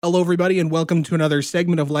Hello, everybody, and welcome to another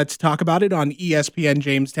segment of Let's Talk About It on ESPN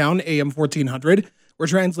Jamestown, AM 1400. We're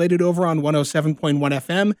translated over on 107.1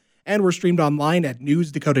 FM, and we're streamed online at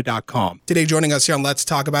newsdakota.com. Today, joining us here on Let's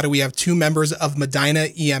Talk About It, we have two members of Medina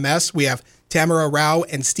EMS. We have Tamara Rau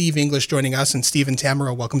and Steve English joining us. And Steve and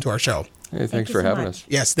Tamara, welcome to our show. Hey, thanks for having us.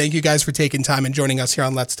 Yes, thank you guys for taking time and joining us here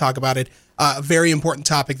on Let's Talk About It. A very important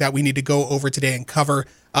topic that we need to go over today and cover.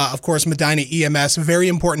 Of course, Medina EMS, very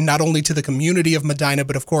important not only to the community of Medina,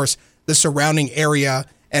 but of course, the surrounding area.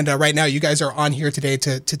 And right now, you guys are on here today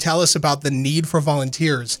to tell us about the need for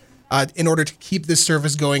volunteers in order to keep this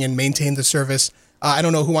service going and maintain the service. I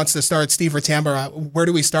don't know who wants to start, Steve or Tamara. Where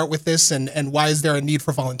do we start with this, and why is there a need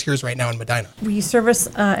for volunteers right now in Medina? We service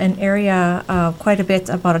an area quite a bit,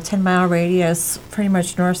 about a 10-mile radius, pretty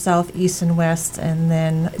much north, south, east, and west, and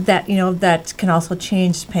then that can also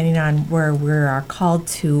change depending on where we are called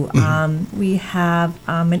to. Mm-hmm. We have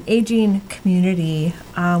an aging community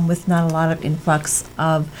with not a lot of influx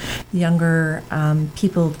of younger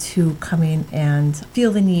people to come in and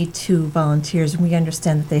feel the need to volunteers. We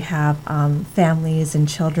understand that they have families and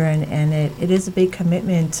children, and it is a big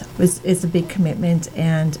commitment. It's a big commitment,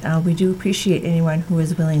 and we do appreciate anyone who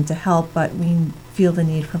is willing to help, but we feel the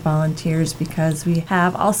need for volunteers because we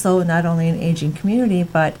have also not only an aging community,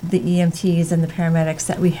 but the EMTs and the paramedics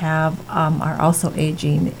that we have are also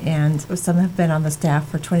aging, and some have been on the staff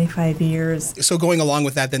for 25 years. So going along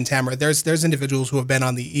with that then, Tamara, there's individuals who have been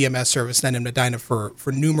on the EMS service then in Medina for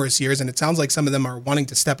numerous years, and it sounds like some of them are wanting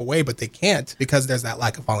to step away, but they can't because there's that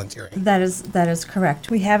lack of volunteering. That is correct.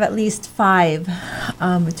 We have at least 5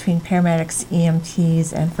 between paramedics,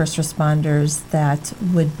 EMTs, and first responders that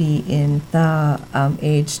would be in the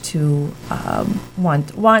age to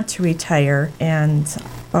want to retire, and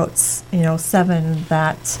about 7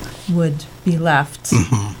 that would be left.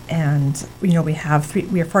 Mm-hmm. And we have 3.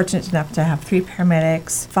 We are fortunate enough to have 3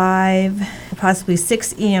 paramedics, 5, possibly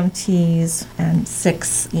 6 EMTs, and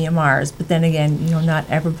 6 EMRs. But then again, not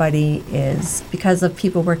everybody is, because of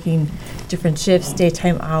people working different shifts,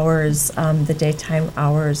 daytime hours. The daytime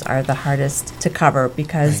hours are the hardest to cover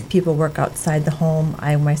because people work outside the home.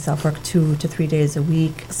 I myself work 2 to 3 days a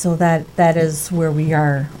week, so that is where we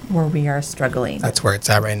are struggling. That's where it's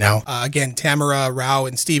at right now. Again, Tamara Rau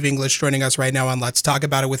and Steve English joining us right now on Let's Talk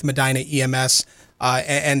About It with Medina EMS.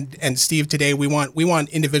 And Steve, today we want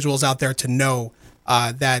individuals out there to know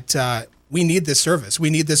that we need this service. We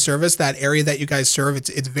need this service. That area that you guys serve,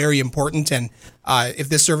 it's very important. And if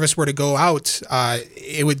this service were to go out,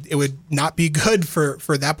 it would not be good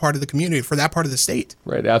for that part of the community, for that part of the state.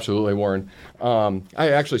 Right, absolutely, Warren.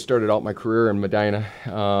 I actually started out my career in Medina,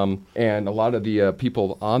 and a lot of the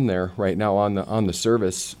people on there right now on the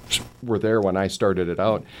service were there when I started it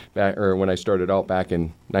out, when I started out back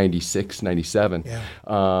in 96, 97. Yeah.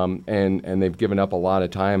 And they've given up a lot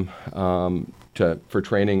of time for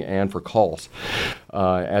training and for calls.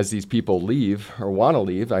 As these people leave or want to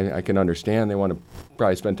leave, I can understand they want to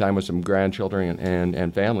probably spend time with some grandchildren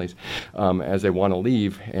and families as they want to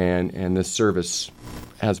leave, and this service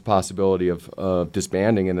has a possibility of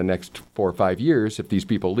disbanding in the next 4 or 5 years. If these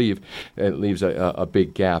people leave, it leaves a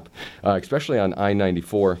big gap, especially on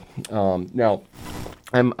I-94. Now,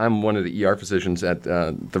 I'm one of the ER physicians at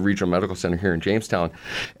the Regional Medical Center here in Jamestown,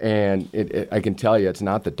 and I can tell you it's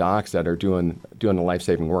not the docs that are doing the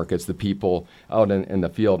life-saving work. It's the people out in the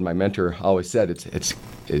field. My mentor always said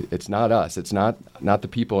it's not us. It's not the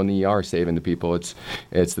people in the ER saving the people.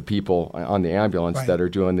 It's the people on the ambulance that are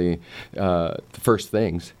doing the first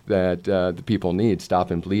things that the people need: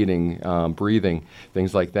 stopping bleeding, breathing,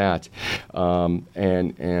 things like that,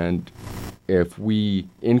 and if we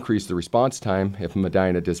increase the response time, if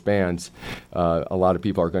Medina disbands, a lot of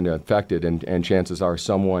people are going to be affected, and chances are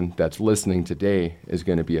someone that's listening today is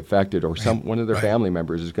going to be affected, or one of their family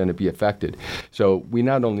members is going to be affected. So we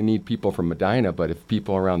not only need people from Medina, but if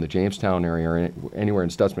people around the Jamestown area or anywhere in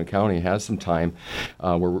Stutsman County has some time,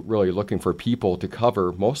 we're really looking for people to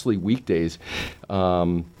cover mostly weekdays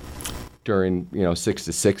during 6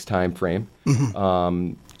 to 6 time frame,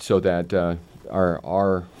 so that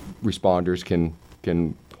our responders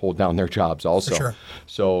can hold down their jobs also. Sure.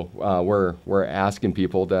 So we're asking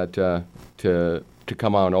people that to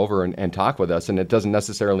come on over and talk with us, and it doesn't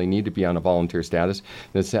necessarily need to be on a volunteer status.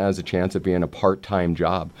 This has a chance of being a part-time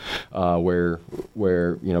job where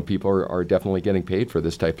people are definitely getting paid for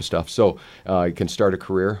this type of stuff. So you can start a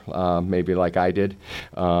career maybe like I did.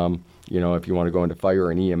 If you want to go into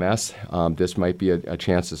fire and EMS, this might be a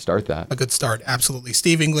chance to start that. A good start, absolutely.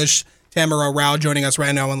 Steve English, Tamara Rau joining us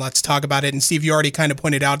right now, and Let's Talk About It. And Steve, you already kind of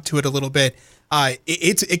pointed out to it a little bit.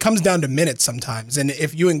 It comes down to minutes sometimes, and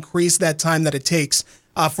if you increase that time that it takes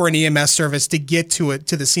for an EMS service to get to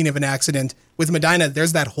the scene of an accident. With Medina,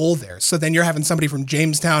 there's that hole there. So then you're having somebody from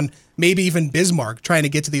Jamestown, maybe even Bismarck, trying to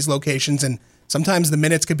get to these locations, and sometimes the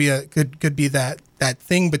minutes could be that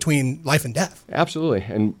thing between life and death. Absolutely,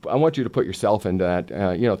 and I want you to put yourself into that.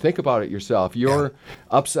 Think about it yourself. You're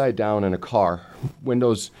upside down in a car,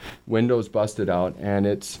 windows busted out, and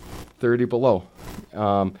it's 30 below.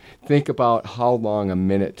 Think about how long a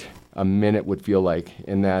minute would feel like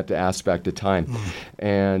in that aspect of time.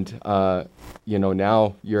 And,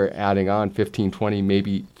 now you're adding on 15, 20,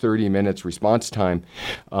 maybe 30 minutes response time.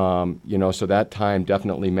 So that time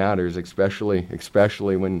definitely matters, especially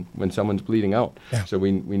when someone's bleeding out. Yeah. So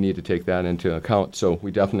we need to take that into account. So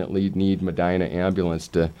we definitely need Medina ambulance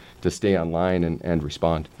to stay online and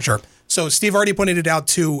respond. Sure. So Steve already pointed it out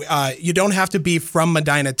too. You don't have to be from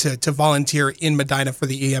Medina to volunteer in Medina for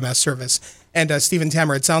the EMS service. And Steve and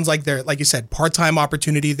Tamara, it sounds like there, like you said, part-time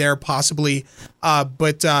opportunity there possibly.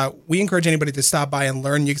 But we encourage anybody to stop by and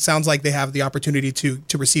learn. It sounds like they have the opportunity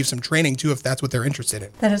to receive some training too, if that's what they're interested in.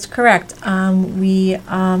 That is correct. We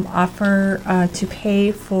offer to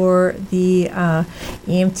pay for the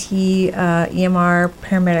EMT, EMR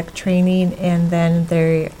paramedic training, and then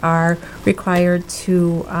they are required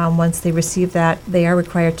to, once they receive that, they are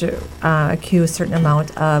required to accrue a certain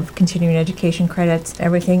amount of continuing education credits.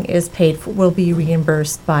 Everything is paid for, will be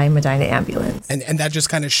reimbursed by Medina Ambulance. And that just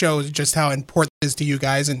kind of shows just how important it is to you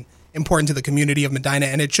guys and important to the community of Medina.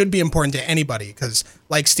 And it should be important to anybody because,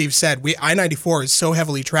 like Steve said, I-94 is so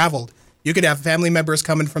heavily traveled. You could have family members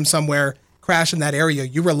coming from somewhere, crash in that area.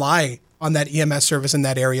 You rely on that EMS service in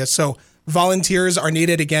that area. So volunteers are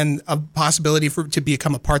needed. Again, a possibility to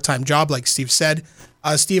become a part-time job, like Steve said.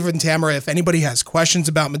 Steve and Tamara, if anybody has questions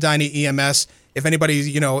about Medina EMS, if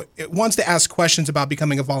anybody wants to ask questions about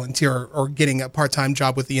becoming a volunteer or getting a part-time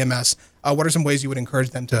job with EMS, what are some ways you would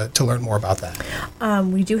encourage them to learn more about that?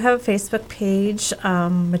 We do have a Facebook page,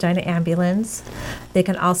 Medina Ambulance. They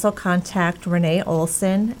can also contact Renee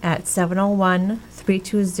Olson at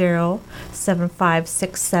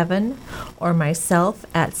 701-320-7567 or myself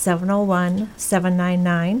at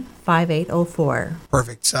 701-799-5804.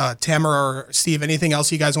 Perfect. Tamara or Steve, anything else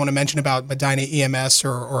you guys want to mention about Medina EMS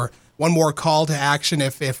or one more call to action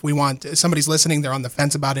if we want somebody's listening, they're on the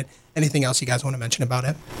fence about it. Anything else you guys want to mention about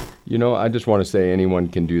it? I just want to say anyone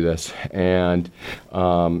can do this, and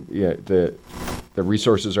the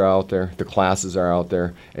resources are out there, the classes are out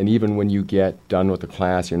there, and even when you get done with the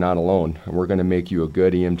class, you're not alone. We're going to make you a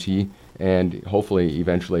good EMT and hopefully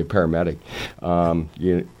eventually a paramedic.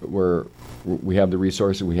 We have the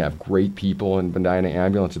resources. We have great people in Medina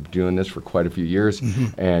Ambulance have been doing this for quite a few years,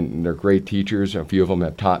 and they're great teachers. A few of them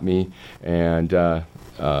have taught me, and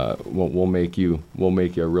we'll make you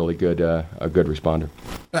a really good responder.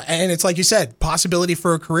 And it's like you said, possibility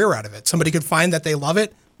for a career out of it. Somebody could find that they love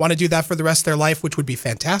it, want to do that for the rest of their life, which would be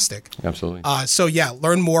fantastic. Absolutely.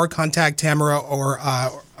 Learn more. Contact Tamara or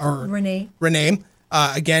Renee.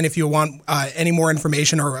 Again, if you want any more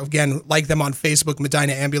information or, again, like them on Facebook,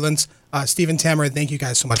 Medina Ambulance. Steve and Tamara, thank you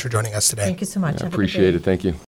guys so much for joining us today. Thank you so much. I appreciate it. Thank you.